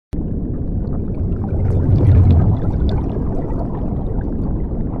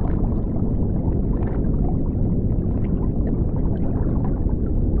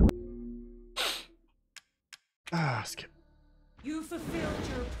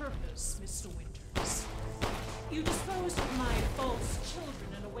purpose, Mr. Winters. You disposed of my false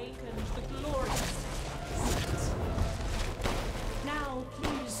children and awakened the glorious past. Now,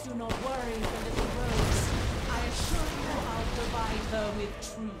 please do not worry the little Rose. I assure you I'll provide her with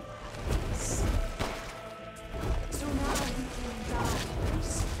true happiness. So now we can die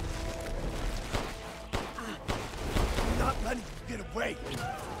peacefully. I'm not letting you get away.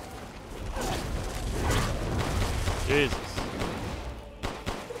 Jesus.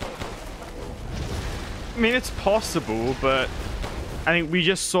 I mean, it's possible, but I think we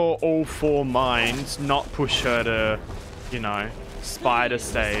just saw all 4 mines not push her to, you know, spider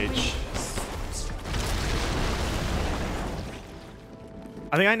stage.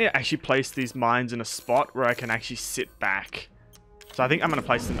 I think I need to actually place these mines in a spot where I can actually sit back. So I think I'm going to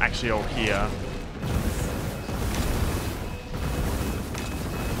place them actually all here.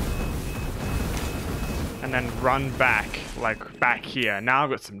 And then run back, like back here. Now I've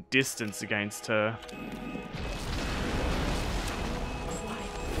got some distance against her.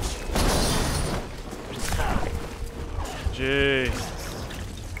 Jeez.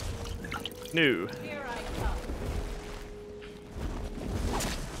 No. Here I come.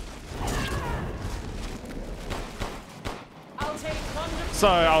 I'll take wonderful. So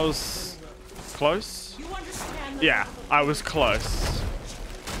I was close? You understand the Yeah, I was close.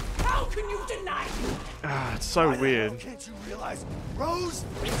 How can you deny me? Ah, it's so Why the weird. hell can't you realize Rose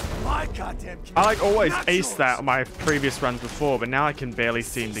is my goddamn kid? I like always not aced yours. that on my previous runs before, but now I can barely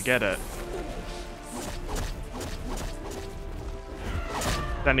seem to get it.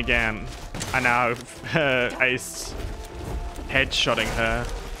 Then again, I now aced headshotting her.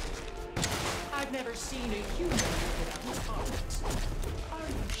 I've never seen a human without heart. Are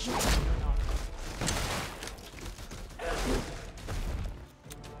you sure you're not?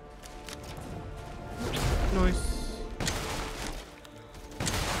 Nice.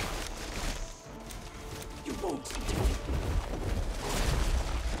 You won't do it.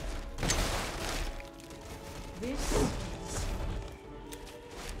 This is...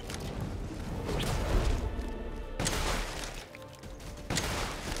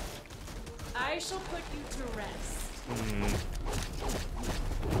 I shall put you to rest.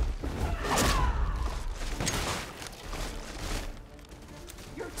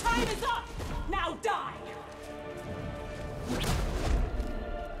 Your time is up! Now die!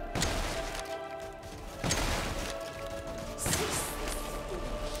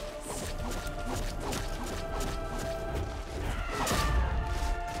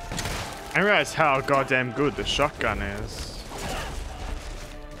 I realize how goddamn good the shotgun is.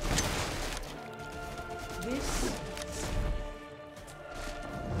 This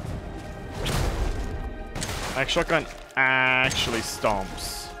Like, shotgun actually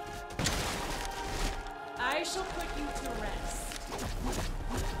stomps. I shall put you to rest.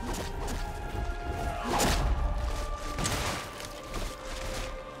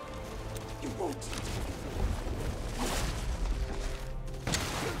 You won't.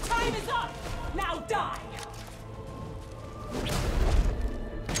 Your time is up! Now die!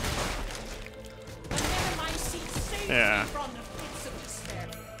 But never mind, saved Yeah. me from the fits of despair.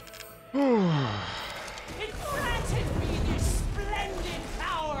 It granted me this splendid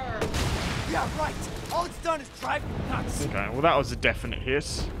power! Yeah, right. All it's done is drive me nuts. Okay, well that was a definite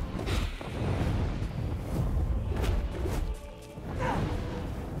hit.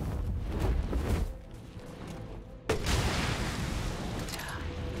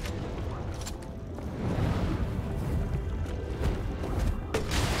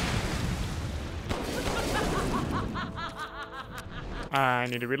 I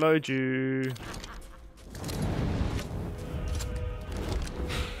need to reload you.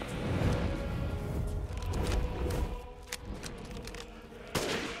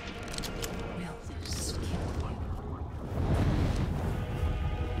 Will this kill you?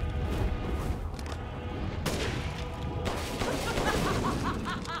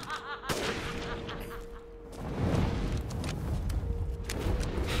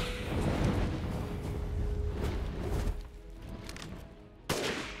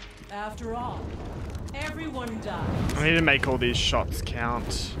 After all, everyone dies. I need to make all these shots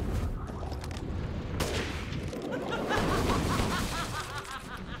count.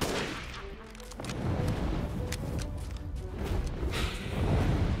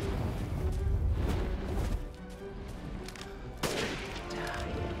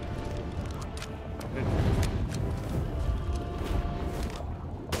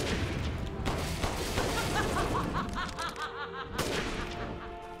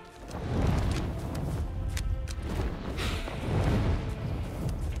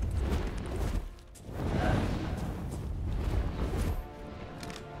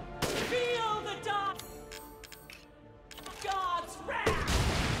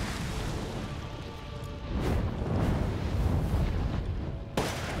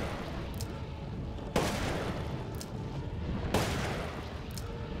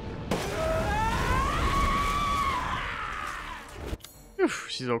 Oof,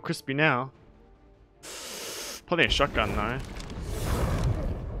 she's all crispy now. Probably a shotgun though.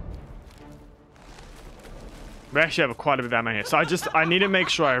 We actually have quite a bit of ammo here, so I need to make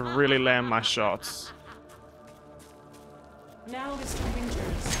sure I really land my shots. Now, Mr.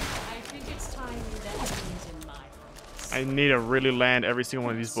 Winters, I think it's time you let things in my hands. I need to really land every single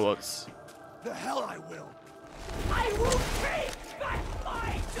one of these bullets. The hell I will. I will take back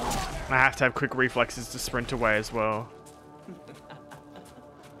my daughter! I have to have quick reflexes to sprint away as well.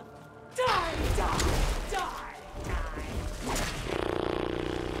 Die, die, die, die.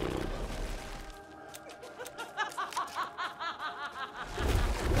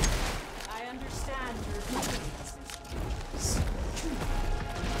 I understand your feelings, Mr.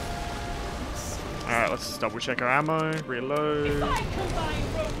 Alright, let's just double check our ammo, reload. If I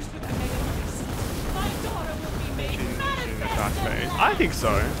combine Rose with the Mega Beast, my daughter will be made She's in the manifest dark as phase. light. I think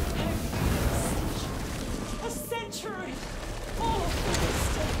so. A century full of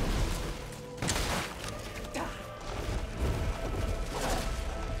wisdom.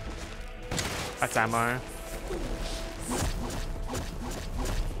 That's ammo.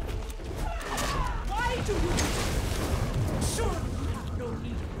 Why do you? Surely you have no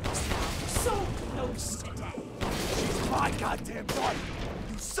need of this now. So close to death. She's my goddamn daughter.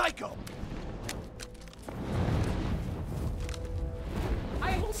 You psycho.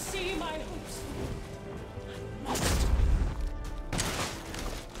 I will see my hopes. I must.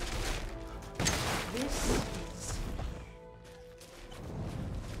 This is.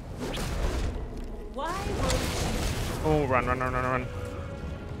 Why won't you? Oh, run, run, run, run, run.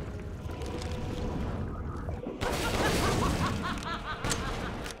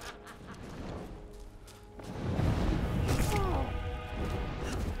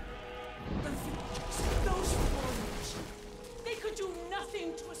 Those warriors, they could do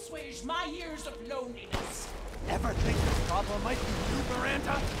nothing to assuage my years of loneliness. Ever think the problem might be you,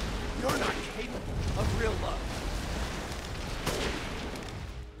 Miranda? You're not capable of real love.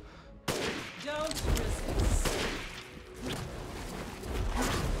 Don't resist.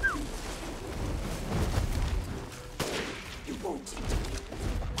 You won't.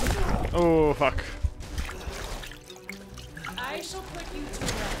 Oh, fuck. I shall put you to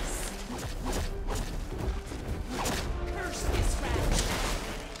rest. Curse this ranch.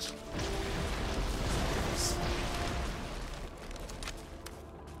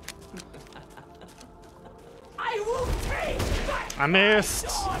 I will take back I missed.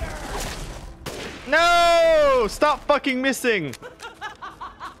 my daughter. No! Stop fucking missing!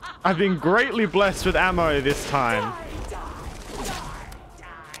 I've been greatly blessed with ammo this time. Die, die,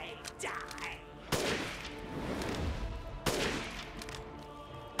 die, die.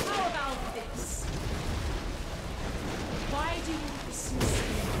 How about this? Why do you persist in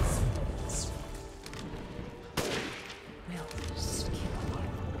this? Will this kill you?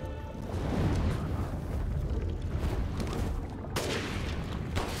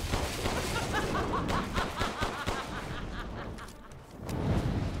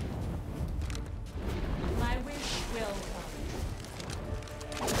 My wish will come.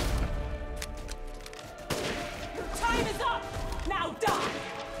 Your time is up! Now die!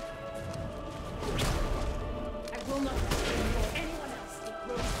 I will not let you or anyone else take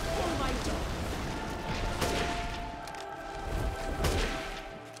Rose or my daughter.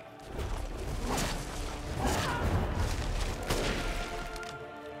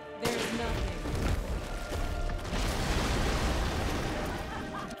 There's nothing.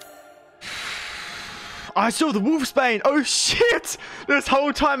 I saw the Wolfsbane! Oh shit! This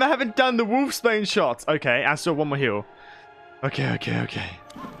whole time I haven't done the Wolfsbane shots. Okay, I saw one more heal. Okay. I shall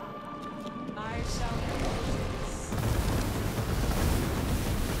this.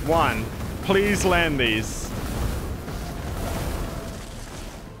 One. Please land these.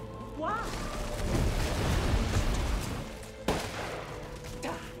 Why?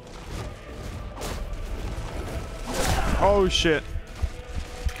 Oh shit.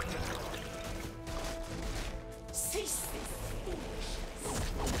 Cease this foolishness.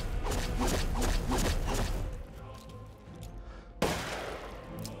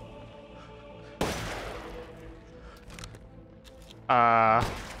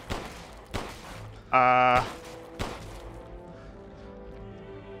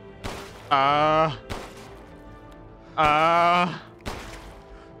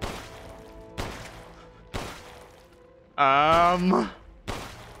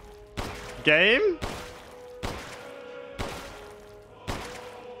 Game?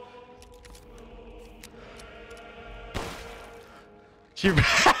 She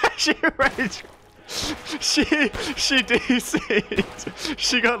she rage. She DC'd.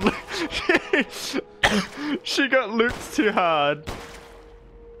 She got looped too hard.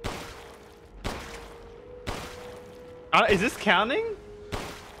 Is this counting?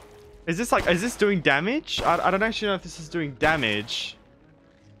 Is this like, is this doing damage? I don't actually know if this is doing damage.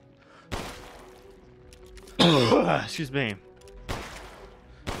 Excuse me.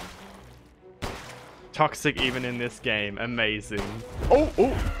 Toxic even in this game. Amazing. Oh, oh.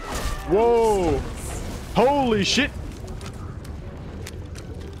 Whoa. Holy shit.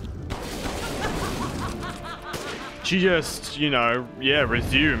 She just, you know, yeah,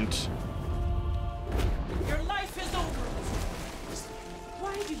 resumed. Your life is over.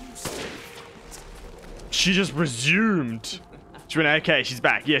 Why do you still fight? She just resumed. She went, okay, she's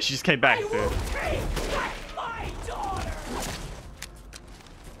back. Yeah, she just came back, I dude. will take back my daughter.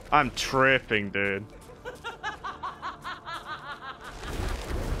 I'm tripping, dude.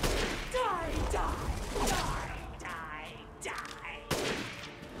 Die, die, die, die, die.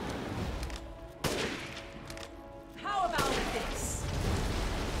 How about this?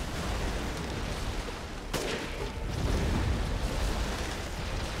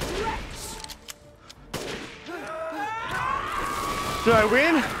 Rex. Did I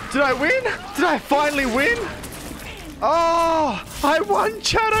win? Did I win? Did I finally win? Oh, I won,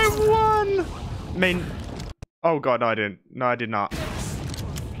 chat, I won. I mean, oh god, no, I didn't. No, I did not.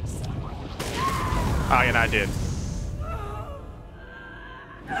 Oh, yeah, no, I did.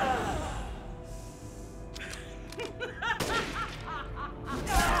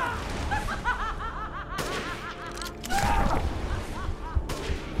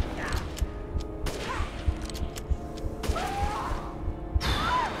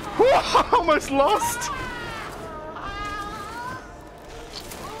 Almost lost.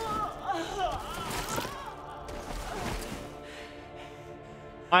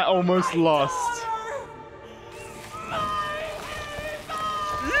 I almost lost.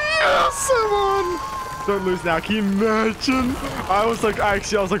 Yes, I won. Don't lose now. Can you imagine? I was like,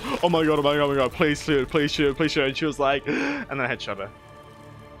 actually, I was like, oh my god, oh my god, oh my god, please shoot, please shoot, please shoot. And she was like, and then I headshot her.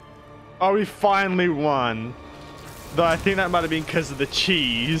 Oh, we finally won. Though I think that might have been because of the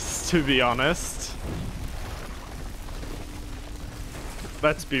cheese, to be honest.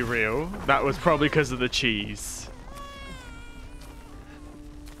 Let's be real. That was probably because of the cheese.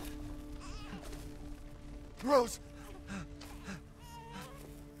 Rose.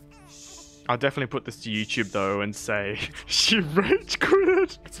 I'll definitely put this to YouTube though and say she rage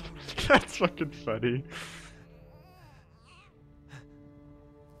quit. That's fucking funny.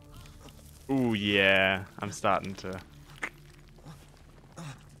 Ooh yeah, I'm starting to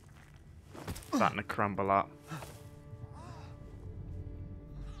crumble up.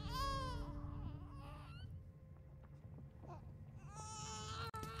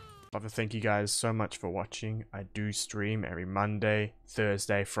 I'd love to thank you guys so much for watching. I do stream every Monday,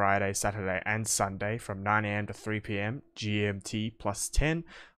 Thursday, Friday, Saturday, and Sunday from 9 AM to 3 PM GMT +10.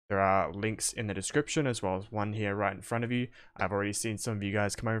 There are links in the description as well as one here right in front of you. I've already seen some of you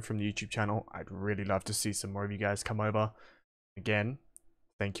guys come over from the YouTube channel. I'd really love to see some more of you guys come over. Again,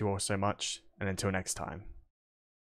 thank you all so much, and until next time.